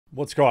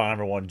What's going on,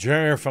 everyone?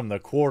 Jeremy from the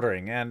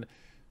Quartering. And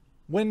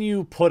when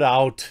you put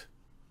out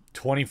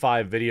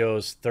 25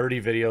 videos, 30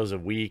 videos a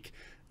week,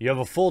 you have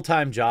a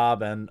full-time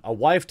job and a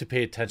wife to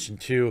pay attention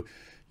to,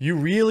 you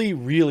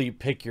really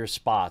pick your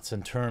spots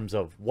in terms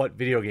of what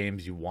video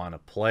games you want to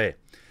play.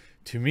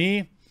 To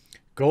me,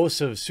 Ghost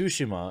of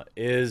Tsushima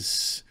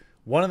is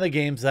one of the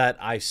games that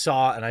I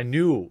saw and I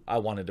knew I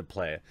wanted to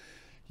play.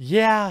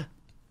 Yeah,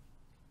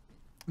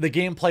 the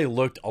gameplay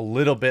looked a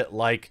little bit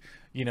like,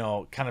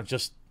 kind of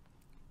just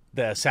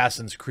the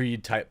Assassin's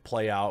Creed type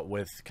play out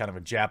with kind of a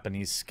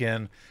Japanese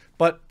skin.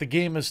 But the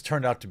game has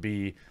turned out to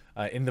be,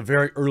 in the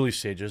very early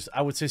stages,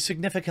 I would say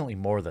significantly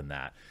more than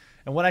that.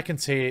 And what I can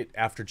say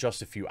after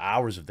just a few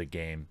hours of the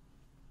game,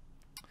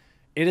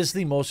 it is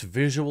the most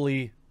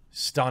visually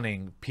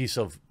stunning piece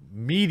of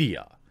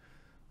media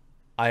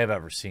I have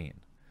ever seen.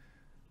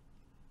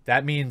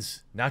 That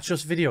means not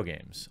just video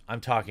games.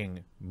 I'm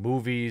talking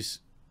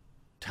movies,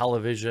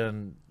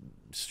 television,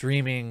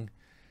 streaming.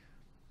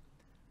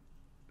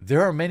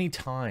 There are many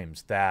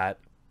times that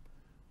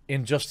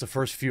in just the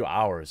first few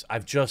hours,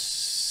 I've just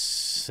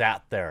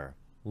sat there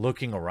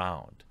looking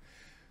around.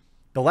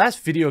 The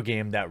last video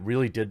game that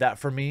really did that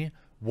for me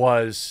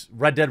was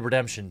Red Dead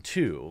Redemption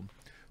 2,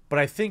 but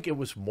I think it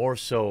was more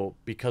so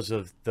because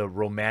of the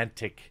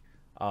romantic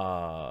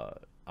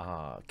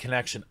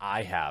connection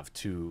I have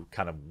to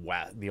kind of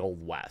the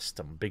old West.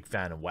 I'm a big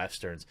fan of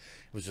Westerns.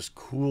 It was just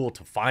cool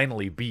to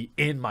finally be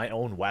in my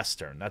own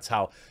Western. That's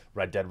how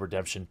Red Dead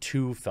Redemption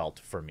 2 felt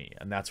for me.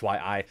 And that's why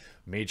I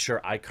made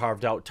sure I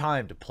carved out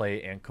time to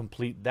play and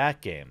complete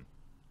that game.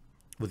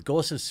 With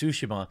Ghost of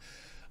Tsushima,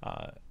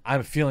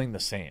 I'm feeling the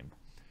same.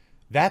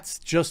 That's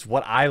just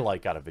what I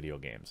like out of video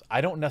games.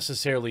 I don't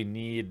necessarily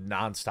need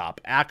nonstop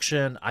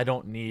action. I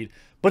don't need,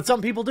 but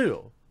some people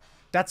do.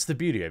 That's the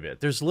beauty of it.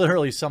 There's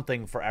literally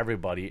something for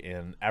everybody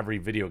in every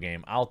video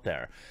game out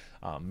there.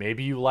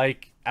 Maybe you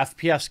like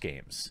FPS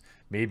games.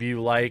 Maybe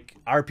you like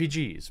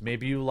RPGs.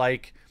 Maybe you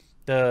like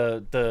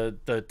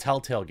the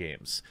Telltale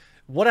games.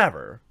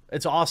 Whatever.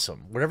 It's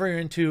awesome. Whatever you're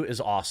into is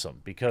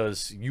awesome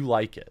because you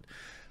like it.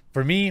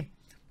 For me,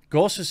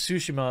 Ghost of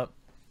Tsushima,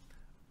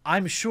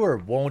 I'm sure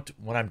won't,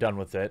 when I'm done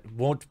with it,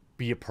 won't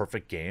be a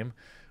perfect game.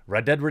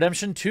 Red Dead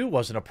Redemption 2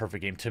 wasn't a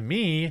perfect game. To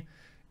me,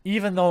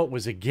 even though it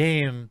was a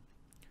game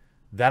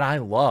that I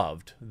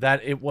loved,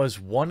 that it was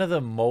one of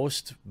the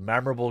most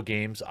memorable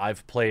games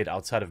I've played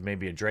outside of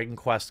maybe a Dragon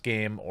Quest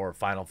game or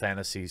Final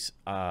Fantasy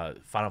VII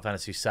on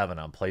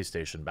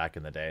PlayStation back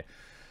in the day.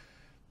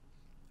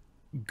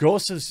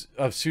 Ghost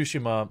of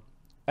Tsushima,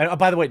 and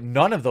by the way,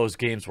 none of those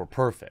games were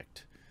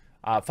perfect.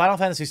 Final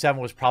Fantasy VII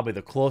was probably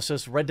the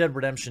closest. Red Dead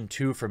Redemption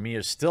 2 for me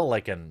is still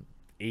like an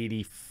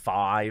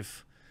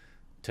 85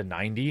 to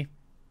 90.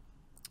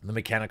 The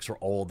mechanics were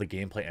old, the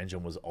gameplay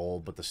engine was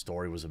old, but the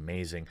story was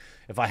amazing.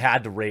 If I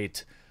had to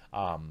rate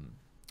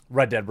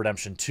Red Dead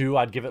Redemption 2,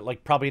 I'd give it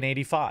like probably an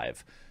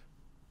 85.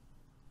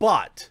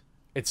 But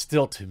it's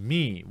still, to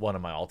me, one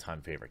of my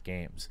all-time favorite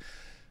games.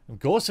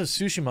 Ghost of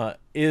Tsushima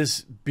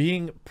is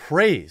being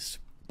praised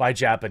by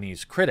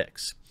Japanese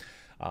critics.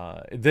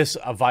 This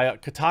via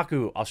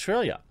Kotaku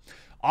Australia.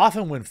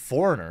 Often when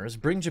foreigners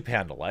bring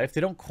Japan to life,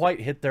 they don't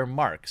quite hit their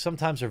mark.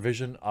 Sometimes their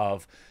vision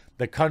of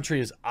the country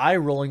is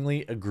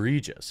eye-rollingly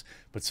egregious,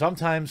 but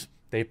sometimes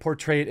they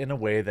portray it in a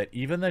way that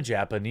even the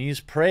Japanese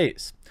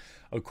praise.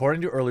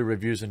 According to early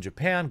reviews in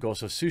Japan,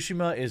 Ghost of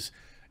Tsushima is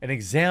an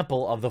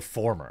example of the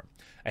former.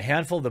 A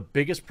handful of the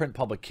biggest print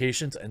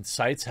publications and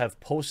sites have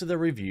posted their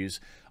reviews,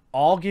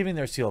 all giving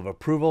their seal of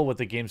approval with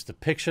the game's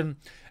depiction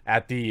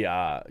at the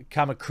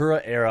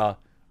Kamakura era,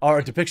 or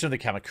a depiction of the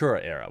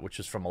Kamakura era,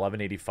 which is from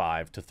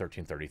 1185 to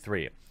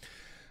 1333.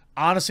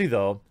 Honestly,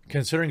 though,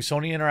 considering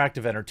Sony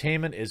Interactive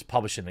Entertainment is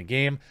publishing the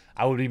game,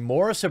 I would be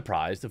more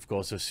surprised if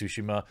Ghost of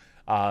Tsushima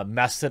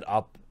messed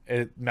up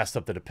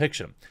the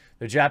depiction.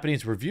 The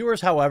Japanese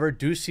reviewers, however,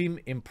 do seem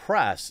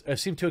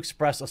to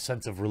express a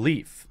sense of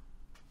relief.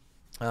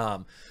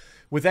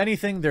 With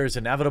anything, it's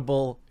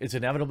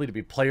inevitably to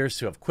be players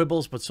who have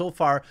quibbles, but so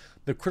far,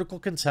 the critical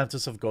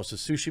consensus of Ghost of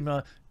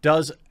Tsushima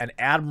does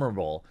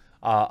admirable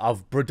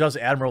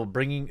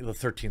bringing the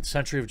 13th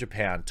century of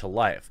Japan to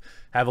life.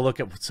 Have a look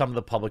at what some of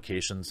the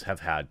publications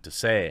have had to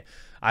say.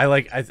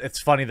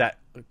 It's funny that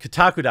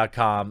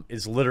Kotaku.com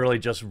is literally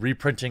just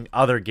reprinting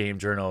other game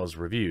journals'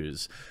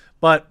 reviews,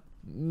 but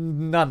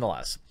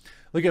nonetheless,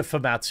 look at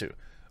Famitsu.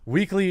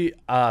 Weekly,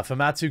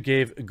 Famitsu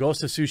gave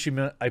Ghost of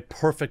Tsushima a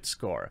perfect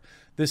score.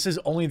 This is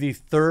only the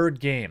third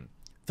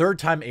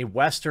time a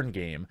Western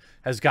game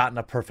has gotten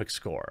a perfect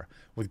score,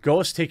 with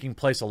Ghost taking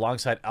place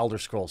alongside Elder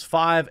Scrolls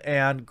V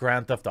and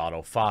Grand Theft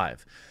Auto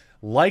V.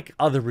 Like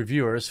other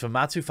reviewers,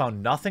 Famitsu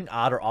found nothing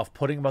odd or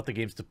off-putting about the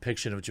game's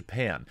depiction of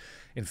Japan.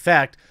 In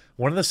fact,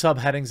 one of the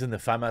subheadings in the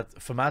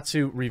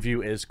Famitsu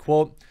review is,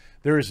 quote,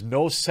 "There is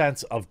no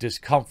sense of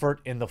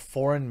discomfort in the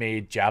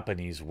foreign-made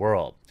Japanese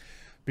world."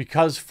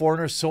 Because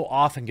foreigners so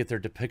often get their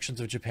depictions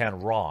of Japan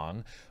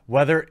wrong,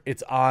 whether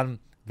it's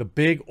on the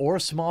big or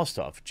small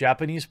stuff,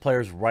 Japanese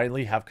players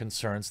rightly have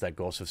concerns that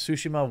Ghost of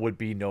Tsushima would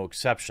be no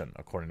exception.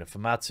 According to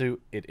Famitsu,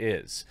 it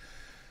is.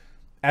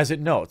 As it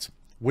notes,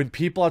 when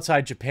people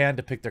outside Japan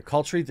depict their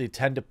culture, they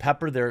tend to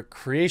pepper their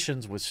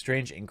creations with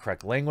strange,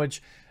 incorrect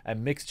language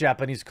and mix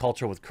Japanese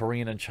culture with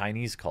Korean and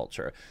Chinese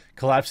culture,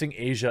 collapsing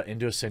Asia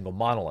into a single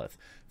monolith.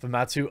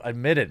 Famitsu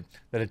admitted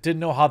that it didn't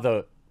know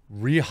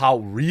how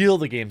real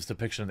the game's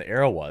depiction of the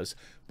era was,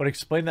 but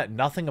explained that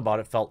nothing about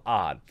it felt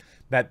odd.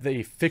 That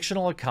the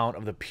fictional account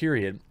of the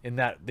period in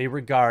that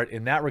regard,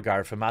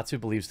 Famitsu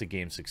believes the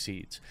game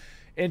succeeds.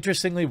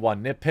 Interestingly,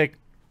 one nitpick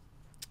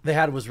they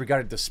had was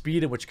regarding the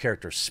speed at which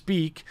characters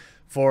speak.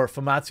 For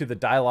Famitsu, the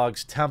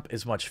dialogue's temp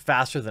is much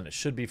faster than it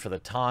should be for the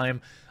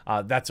time.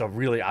 That's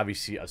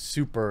obviously a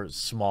super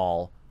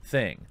small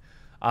thing.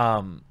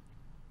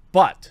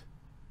 But,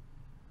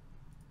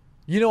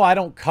 I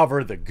don't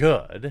cover the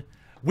good.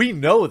 We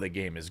know the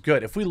game is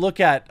good. If we look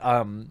at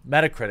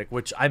Metacritic,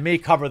 which I may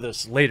cover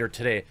this later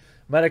today,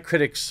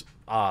 Metacritic's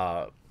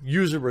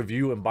user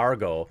review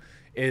embargo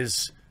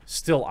is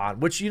still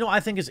on, which, I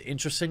think is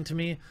interesting to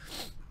me.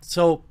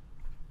 So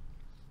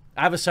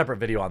I have a separate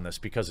video on this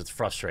because it's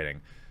frustrating.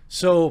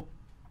 So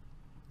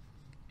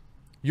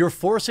you're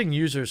forcing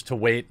users to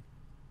wait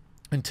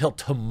until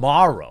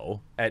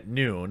tomorrow at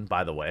noon,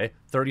 by the way,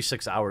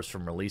 36 hours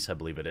from release, I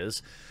believe it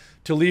is,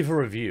 to leave a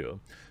review.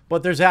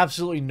 But there's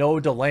absolutely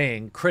no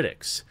delaying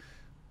critics.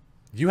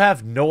 You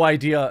have no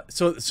idea.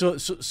 So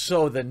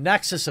the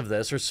nexus of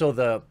this, or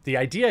the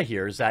idea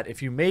here is that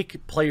if you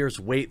make players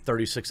wait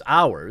 36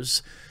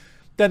 hours,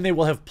 then they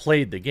will have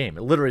played the game.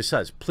 It literally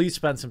says, please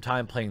spend some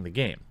time playing the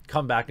game.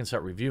 Come back and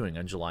start reviewing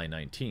on July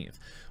 19th.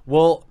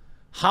 Well,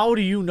 how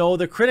do you know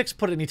the critics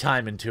put any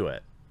time into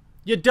it?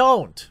 You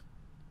don't.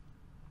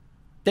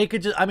 They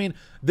could just,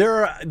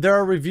 there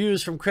are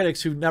reviews from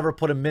critics who've never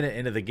put a minute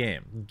into the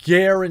game.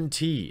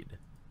 Guaranteed.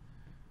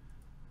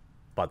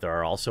 But there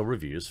are also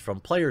reviews from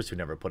players who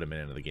never put a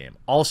minute into the game.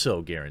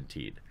 Also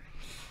guaranteed.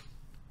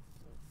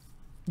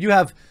 You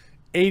have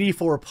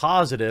 84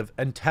 positive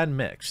and 10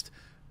 mixed.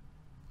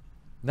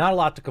 Not a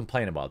lot to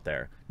complain about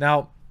there.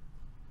 Now,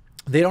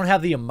 they don't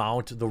have the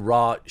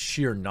raw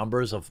sheer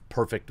numbers of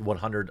perfect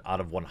 100 out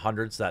of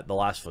 100s that The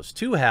Last of Us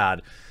 2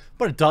 had,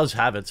 but it does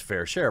have its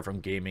fair share from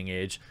Gaming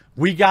Age.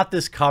 We got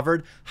this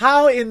covered.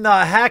 How in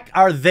the heck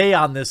are they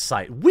on this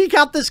site? We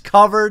got this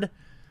covered.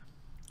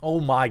 Oh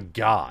my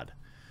God.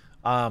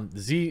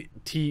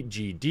 ZTGD,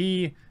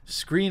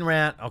 Screen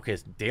Rant, okay,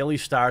 Daily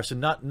Star. So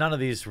none of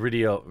these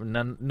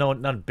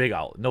no big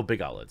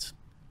outlets.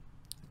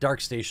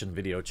 Dark Station,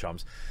 Video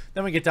Chums.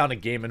 Then we get down to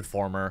Game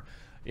Informer,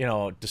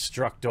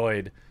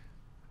 Destructoid.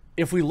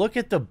 If we look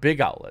at the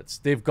big outlets,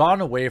 they've gone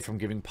away from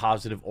giving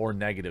positive or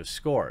negative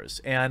scores.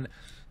 And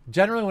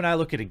generally when I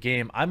look at a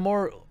game, I'm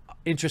more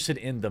interested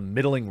in the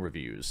middling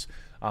reviews.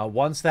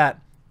 Ones that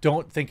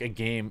don't think a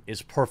game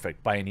is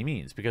perfect by any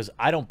means, because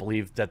I don't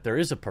believe that there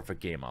is a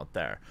perfect game out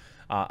there,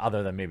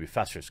 other than maybe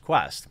Fester's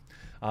Quest.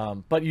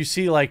 But you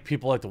see like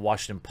people like the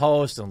Washington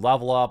Post and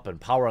Level Up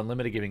and Power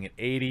Unlimited giving it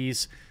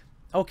 80s.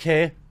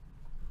 Okay,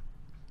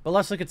 but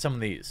let's look at some of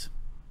these.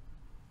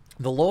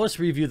 The lowest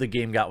review the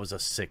game got was a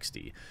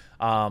 60.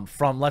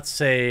 From, let's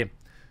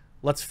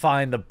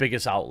find the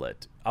biggest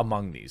outlet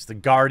among these. The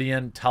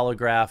Guardian,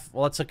 Telegraph.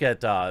 Well, let's look at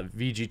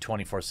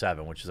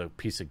VG247, which is a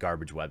piece of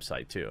garbage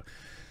website too.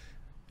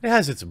 It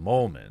has its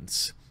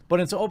moments, but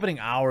in its opening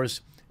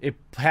hours, the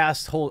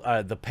past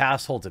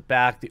holds it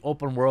back. The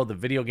open world, the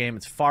video game,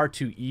 it's far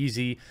too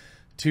easy.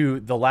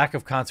 The lack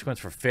of consequence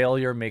for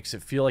failure makes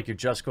it feel like you're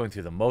just going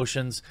through the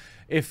motions.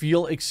 If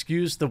you'll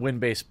excuse the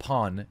wind-based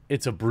pun,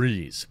 it's a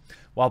breeze.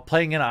 While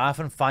playing it, I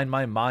often find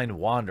my mind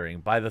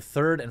wandering. By the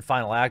third and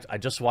final act, I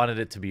just wanted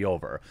it to be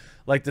over.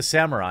 Like the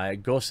samurai,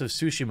 Ghost of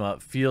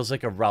Tsushima feels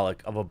like a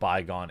relic of a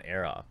bygone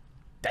era.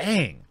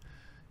 Dang!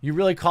 You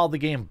really called the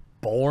game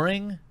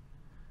boring?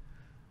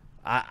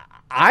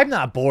 I'm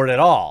not bored at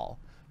all.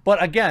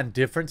 But again,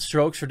 different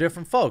strokes for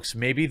different folks.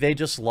 Maybe they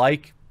just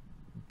like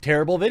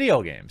terrible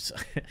video games.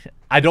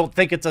 I don't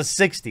think it's a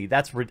 60.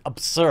 That's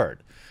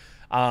absurd.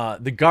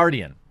 The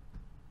Guardian.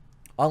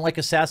 Unlike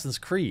Assassin's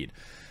Creed,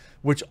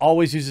 which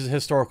always uses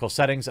historical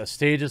settings as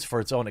stages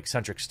for its own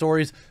eccentric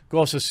stories,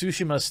 Ghost of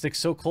Tsushima sticks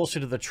so closely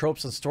to the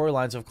tropes and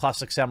storylines of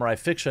classic samurai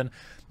fiction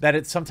that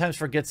it sometimes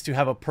forgets to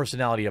have a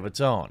personality of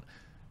its own.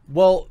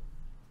 Well,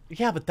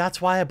 yeah, but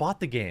that's why I bought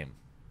the game.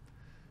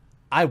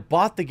 I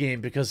bought the game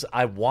because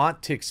I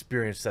want to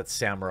experience that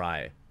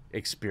samurai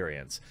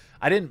experience.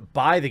 I didn't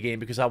buy the game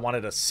because I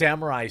wanted a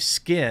samurai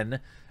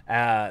skin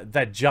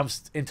that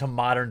jumps into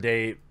modern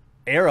day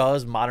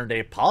eras, modern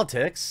day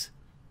politics.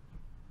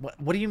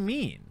 What do you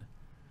mean?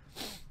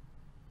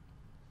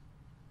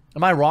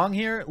 Am I wrong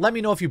here? Let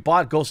me know if you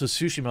bought Ghost of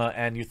Tsushima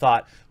and you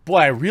thought, boy,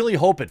 I really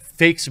hope it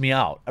fakes me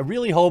out. I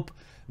really hope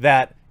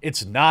that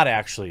it's not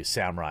actually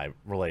samurai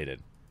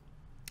related.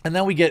 And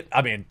then we get,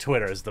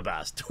 Twitter is the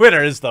best.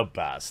 Twitter is the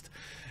best.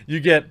 You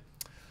get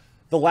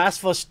The Last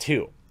of Us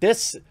 2.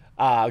 This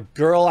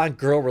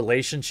girl-on-girl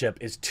relationship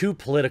is too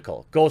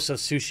political. Ghost of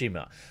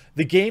Tsushima.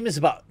 The game is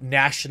about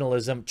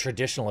nationalism,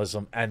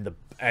 traditionalism,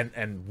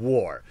 and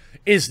war.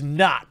 Is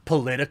not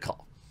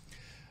political.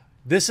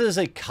 This is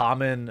a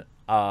common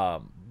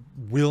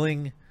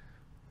willing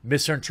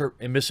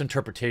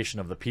misinterpretation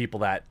of the people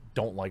that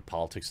don't like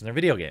politics in their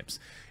video games.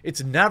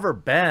 It's never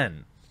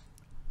been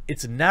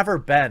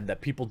that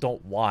people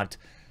don't want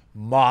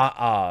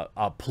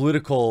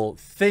political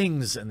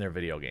things in their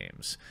video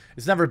games.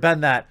 It's never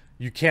been that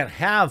you can't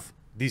have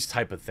these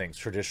type of things,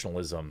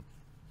 traditionalism.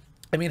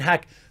 I mean,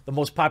 heck, the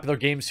most popular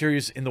game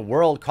series in the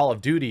world, Call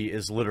of Duty,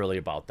 is literally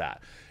about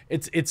that.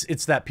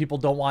 It's that people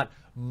don't want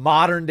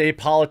modern day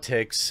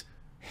politics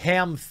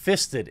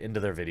ham-fisted into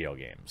their video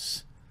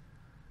games.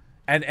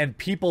 And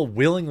people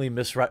willingly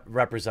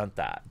misrepresent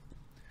that.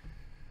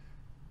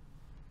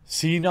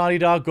 See, Naughty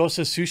Dog, Ghost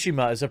of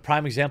Tsushima is a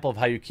prime example of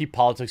how you keep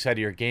politics out of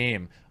your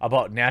game,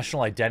 about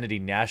national identity,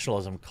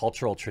 nationalism,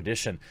 cultural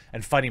tradition,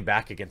 and fighting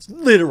back against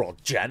literal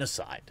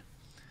genocide.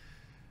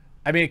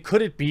 I mean,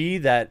 could it be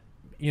that,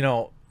 you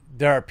know,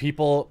 there are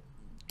people...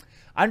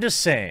 I'm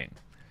just saying,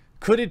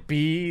 could it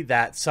be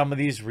that some of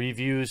these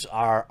reviews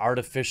are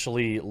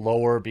artificially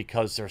lower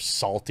because they're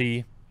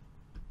salty?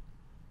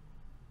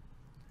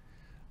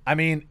 I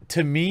mean,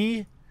 to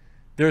me,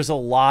 there's a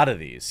lot of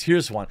these.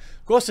 Here's one.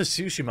 Ghost of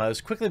Tsushima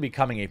is quickly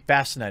becoming a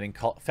fascinating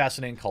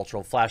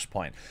cultural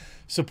flashpoint.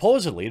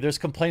 Supposedly, there's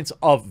complaints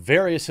of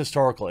various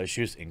historical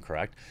issues,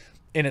 incorrect,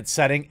 in its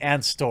setting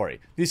and story.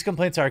 These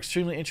complaints are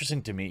extremely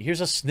interesting to me.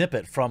 Here's a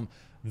snippet from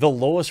the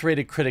lowest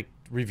rated critic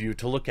review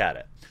to look at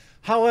it.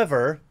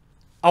 However,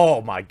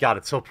 oh my god,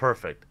 it's so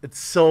perfect. It's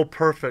so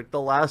perfect. The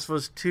Last of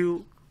Us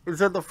 2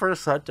 is in the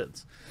first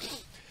sentence.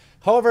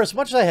 However, as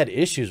much as I had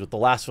issues with The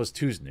Last of Us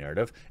 2's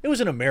narrative, it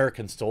was an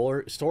American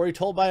story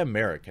told by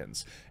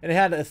Americans, and it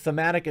had a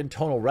thematic and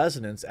tonal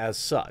resonance as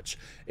such.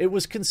 It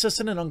was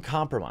consistent and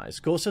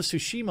uncompromised. Ghost of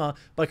Tsushima,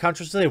 by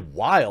contrast, is a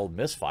wild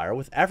misfire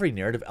with every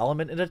narrative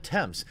element it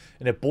attempts,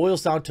 and it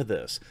boils down to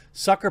this.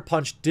 Sucker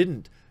Punch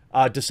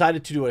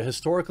decided to do a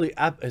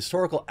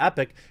historical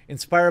epic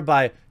inspired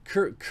by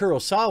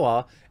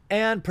Kurosawa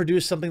and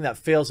produce something that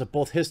fails at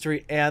both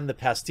history and the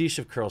pastiche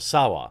of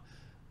Kurosawa.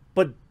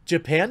 But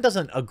Japan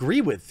doesn't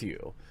agree with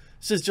you.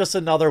 This is just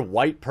another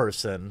white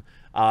person,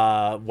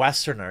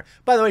 Westerner.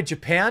 By the way,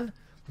 Japan,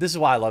 this is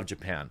why I love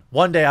Japan.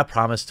 One day, I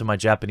promise to my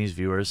Japanese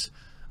viewers,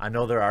 I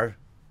know there are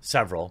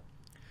several,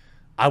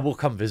 I will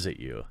come visit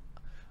you.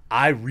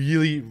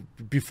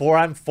 Before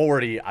I'm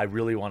 40, I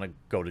really want to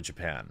go to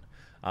Japan.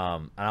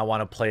 And I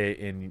want to play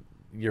in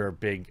your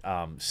big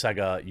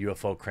Sega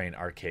UFO Crane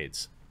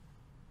arcades.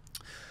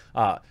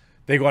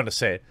 They go on to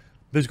say,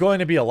 there's going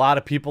to be a lot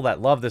of people that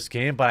love this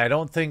game, but I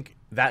don't think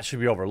that should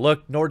be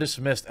overlooked nor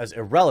dismissed as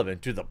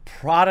irrelevant to the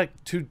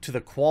product, to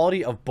the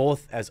quality of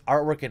both as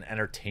artwork and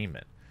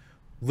entertainment.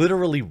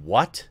 Literally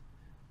what?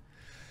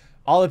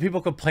 All the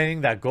people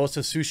complaining that Ghost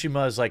of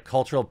Tsushima is like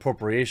cultural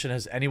appropriation.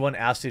 Has anyone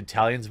asked the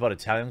Italians about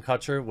Italian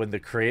culture when the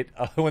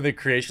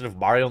creation of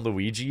Mario and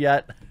Luigi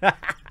yet?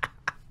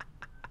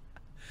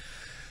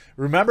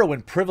 Remember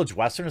when privileged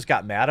Westerners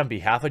got mad on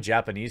behalf of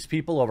Japanese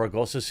people over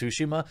Ghost of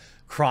Tsushima,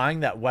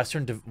 crying that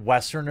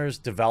Westerners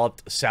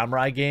developed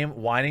samurai game,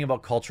 whining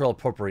about cultural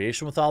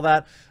appropriation with all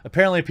that?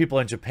 Apparently people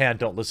in Japan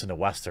don't listen to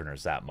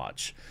Westerners that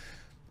much.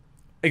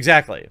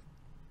 Exactly.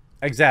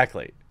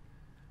 Exactly.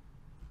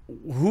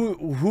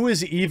 Who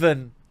is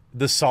even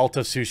the salt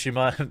of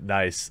Tsushima?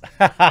 Nice.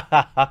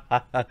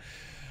 I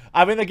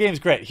mean, the game's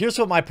great. Here's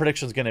what my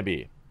prediction is going to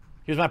be.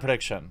 Here's my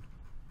prediction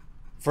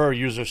for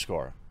user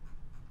score.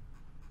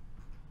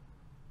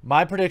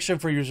 My prediction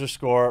for user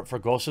score for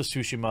Ghost of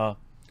Tsushima.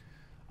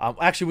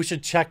 Actually, we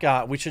should check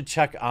on. We should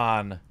check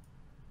on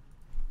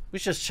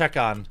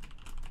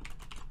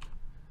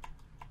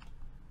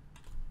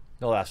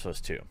The Last of Us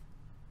 2.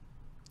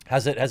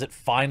 Has it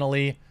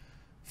finally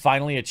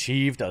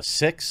achieved a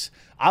 6?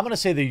 I'm gonna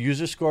say the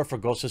user score for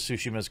Ghost of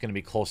Tsushima is gonna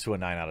be close to a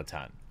 9 out of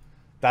 10.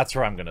 That's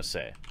what I'm gonna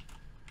say.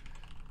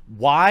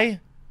 Why?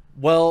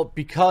 Well,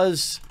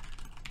 because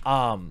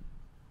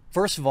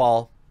first of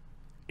all,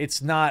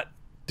 it's not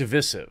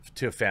divisive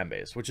to a fan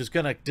base, which is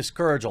going to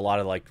discourage a lot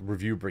of like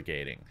review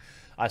brigading.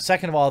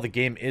 Second of all, the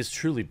game is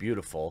truly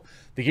beautiful.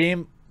 The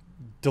game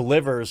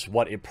delivers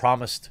what it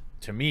promised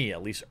to me,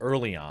 at least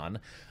early on.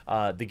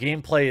 The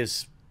gameplay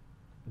is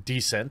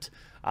decent.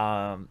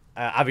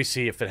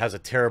 Obviously, if it has a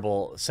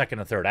terrible second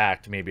and third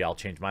act, maybe I'll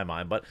change my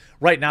mind. But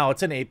right now,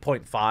 it's an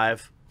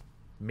 8.5,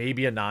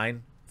 maybe a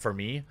 9 for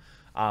me.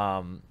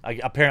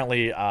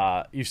 Apparently,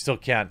 you still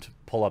can't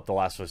pull up The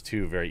Last of Us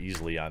 2 very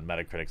easily on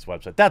Metacritic's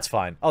website. That's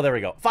fine. Oh, there we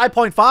go.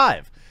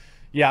 5.5.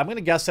 Yeah, I'm going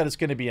to guess that it's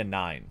going to be a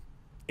 9.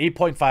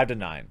 8.5 to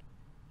 9.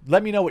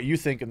 Let me know what you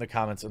think in the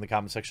comments in the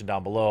comment section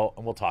down below,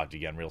 and we'll talk to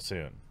you again real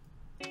soon.